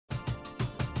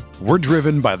We're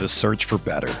driven by the search for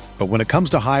better. But when it comes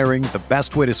to hiring, the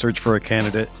best way to search for a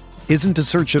candidate isn't to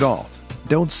search at all.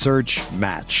 Don't search,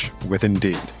 match with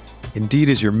Indeed. Indeed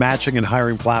is your matching and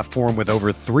hiring platform with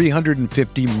over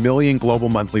 350 million global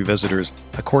monthly visitors,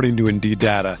 according to Indeed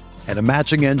data, and a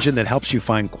matching engine that helps you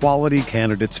find quality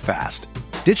candidates fast.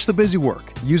 Ditch the busy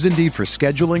work. Use Indeed for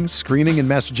scheduling, screening, and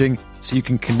messaging so you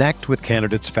can connect with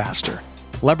candidates faster.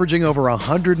 Leveraging over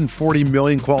 140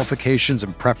 million qualifications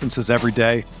and preferences every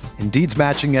day, Indeed's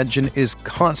matching engine is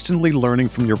constantly learning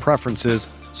from your preferences,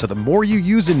 so the more you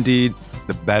use Indeed,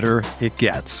 the better it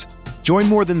gets. Join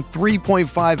more than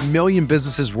 3.5 million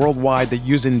businesses worldwide that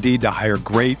use Indeed to hire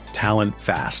great talent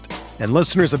fast. And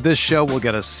listeners of this show will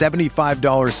get a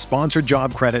 $75 sponsored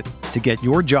job credit to get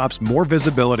your jobs more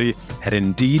visibility at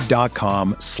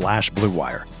Indeed.com/Blue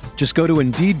Wire. Just go to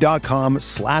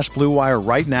Indeed.com/Blue Wire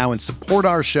right now and support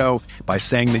our show by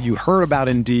saying that you heard about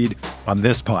Indeed on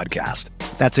this podcast.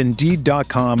 That's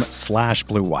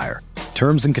Indeed.com/Blue Wire.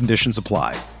 Terms and conditions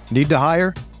apply. Need to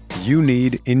hire? You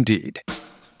need Indeed.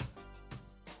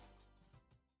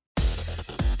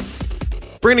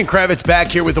 Brandon Kravitz back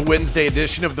here with a Wednesday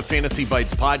edition of the Fantasy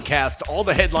Bites podcast. All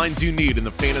the headlines you need in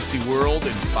the fantasy world in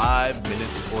 5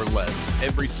 minutes or less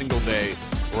every single day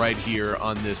right here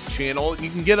on this channel. You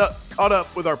can get caught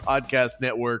up with our podcast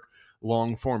network,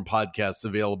 long-form podcasts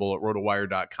available at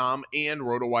rotowire.com and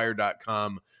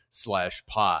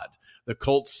rotowire.com/pod. The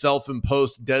Colts'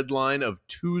 self-imposed deadline of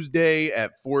Tuesday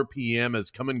at 4 p.m.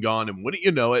 has come and gone, and wouldn't you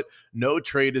know it, no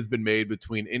trade has been made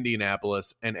between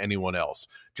Indianapolis and anyone else.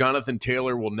 Jonathan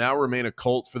Taylor will now remain a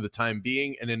Colt for the time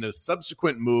being, and in a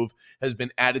subsequent move has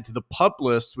been added to the PUP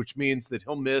list, which means that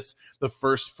he'll miss the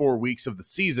first 4 weeks of the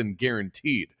season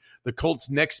guaranteed. The Colts'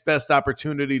 next best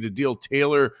opportunity to deal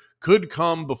Taylor could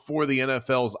come before the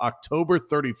NFL's October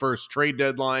 31st trade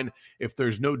deadline. If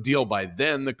there's no deal by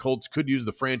then, the Colts could use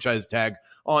the franchise tag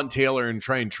on Taylor and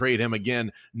try and trade him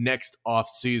again next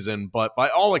offseason. But by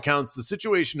all accounts, the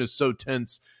situation is so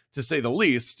tense, to say the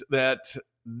least, that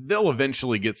they'll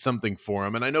eventually get something for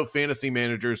him. And I know fantasy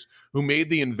managers who made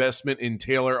the investment in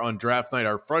Taylor on draft night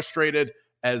are frustrated,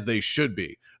 as they should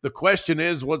be. The question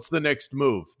is, what's the next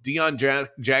move? Deion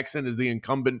Jackson is the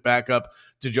incumbent backup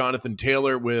to Jonathan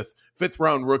Taylor, with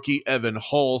fifth-round rookie Evan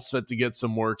Hull set to get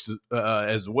some work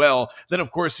as well. Then,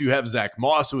 of course, you have Zach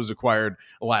Moss, who was acquired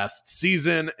last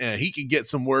season, and he could get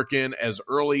some work in as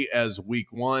early as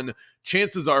week 1.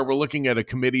 Chances are we're looking at a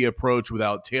committee approach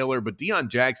without Taylor, but Deion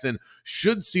Jackson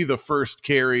should see the first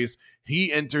carries.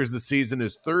 He enters the season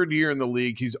his third year in the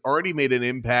league. He's already made an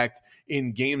impact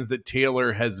in games that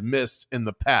Taylor has missed in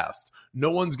the past. No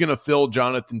one's going to fill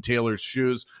Jonathan Taylor's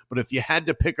shoes, but if you had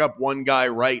to pick up one guy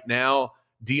right now,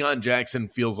 Deion Jackson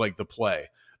feels like the play.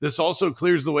 This also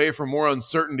clears the way for more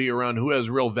uncertainty around who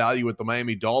has real value at the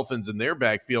Miami Dolphins in their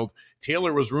backfield.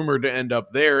 Taylor was rumored to end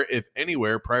up there, if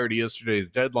anywhere, prior to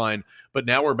yesterday's deadline, but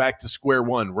now we're back to square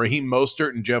one. Raheem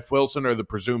Mostert and Jeff Wilson are the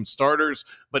presumed starters,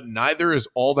 but neither is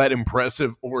all that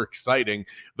impressive or exciting.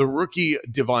 The rookie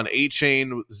Devon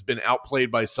Achane has been outplayed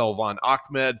by Salvon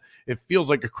Ahmed. It feels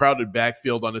like a crowded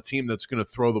backfield on a team that's going to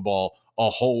throw the ball a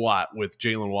whole lot with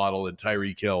Jalen Waddle and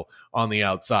Tyreek Hill on the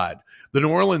outside. The New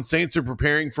Orleans Saints are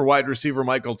preparing for wide receiver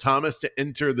Michael Thomas to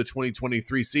enter the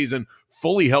 2023 season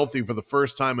fully healthy for the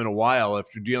first time in a while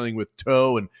after dealing with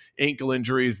toe and ankle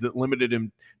injuries that limited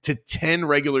him to 10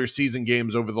 regular season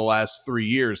games over the last 3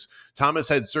 years. Thomas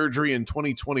had surgery in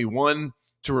 2021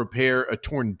 to repair a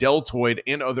torn deltoid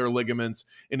and other ligaments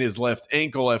in his left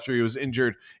ankle after he was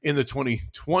injured in the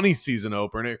 2020 season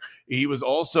opener. He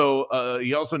also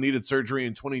needed surgery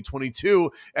in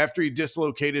 2022 after he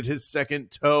dislocated his second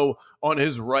toe on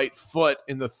his right foot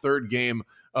in the third game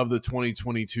of the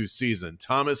 2022 season.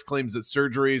 Thomas claims that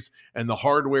surgeries and the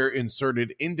hardware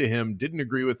inserted into him didn't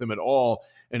agree with him at all,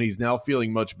 and he's now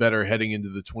feeling much better heading into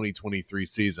the 2023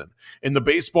 season. In the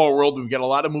baseball world, we've got a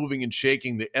lot of moving and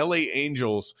shaking. The LA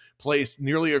Angels placed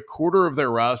nearly a quarter of their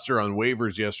roster on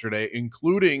waivers yesterday,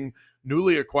 including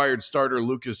newly acquired starter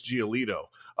Lucas Giolito.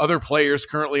 Other players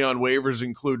currently on waivers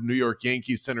include New York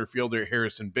Yankees center fielder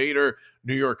Harrison Bader,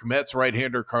 New York Mets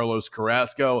right-hander Carlos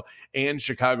Carrasco, and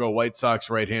Chicago White Sox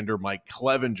right-hander Mike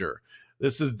Clevenger.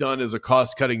 This is done as a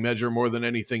cost-cutting measure more than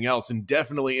anything else and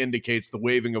definitely indicates the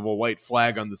waving of a white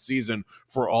flag on the season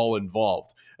for all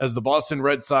involved. As the Boston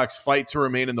Red Sox fight to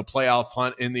remain in the playoff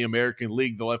hunt in the American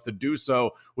League, they'll have to do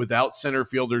so without center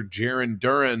fielder Jarren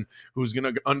Duran, who's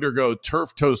going to undergo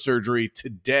turf toe surgery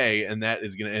today, and that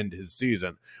is going to end his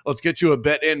season. Let's get you a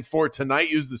bet in for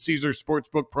tonight. Use the Caesars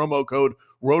Sportsbook promo code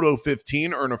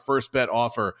ROTO15. Earn a first bet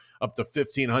offer up to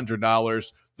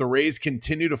 $1,500. The Rays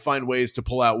continue to find ways to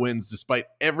pull out wins despite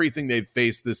everything they've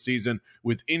faced this season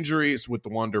with injuries, with the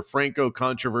Wander Franco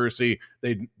controversy.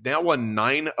 They now won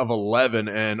 9 of 11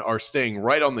 and are staying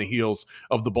right on the heels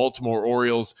of the Baltimore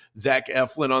Orioles. Zach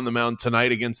Eflin on the mound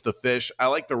tonight against the Fish. I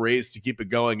like the Rays to keep it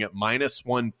going at minus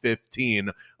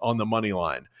 115 on the money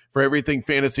line. For everything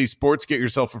fantasy sports, get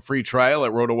yourself a free trial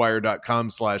at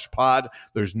rotowire.com/pod.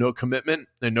 There's no commitment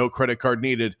and no credit card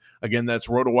needed. Again, that's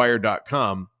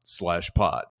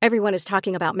rotowire.com/pod. Everyone is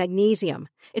talking about magnesium.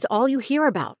 It's all you hear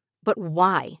about. But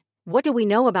why? What do we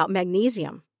know about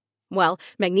magnesium? Well,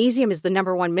 magnesium is the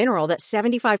number one mineral that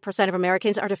 75% of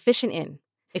Americans are deficient in.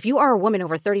 If you are a woman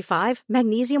over 35,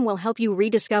 magnesium will help you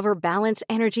rediscover balance,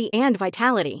 energy, and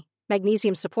vitality.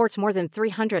 Magnesium supports more than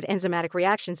 300 enzymatic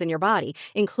reactions in your body,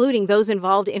 including those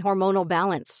involved in hormonal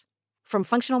balance. From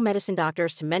functional medicine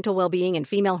doctors to mental well-being and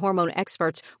female hormone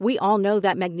experts, we all know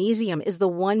that magnesium is the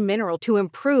one mineral to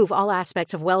improve all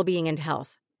aspects of well-being and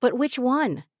health. But which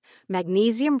one?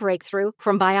 Magnesium Breakthrough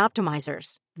from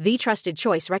Bioptimizers, the trusted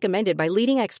choice recommended by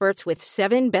leading experts with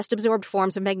 7 best-absorbed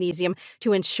forms of magnesium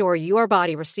to ensure your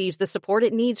body receives the support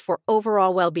it needs for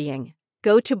overall well-being.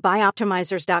 Go to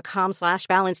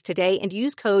bioptimizers.com/balance today and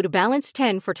use code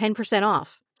BALANCE10 for 10%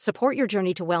 off. Support your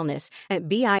journey to wellness at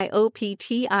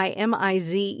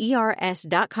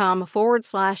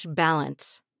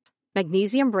bioptimizers.com/balance.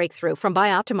 Magnesium Breakthrough from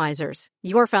Bioptimizers,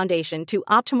 your foundation to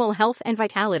optimal health and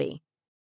vitality.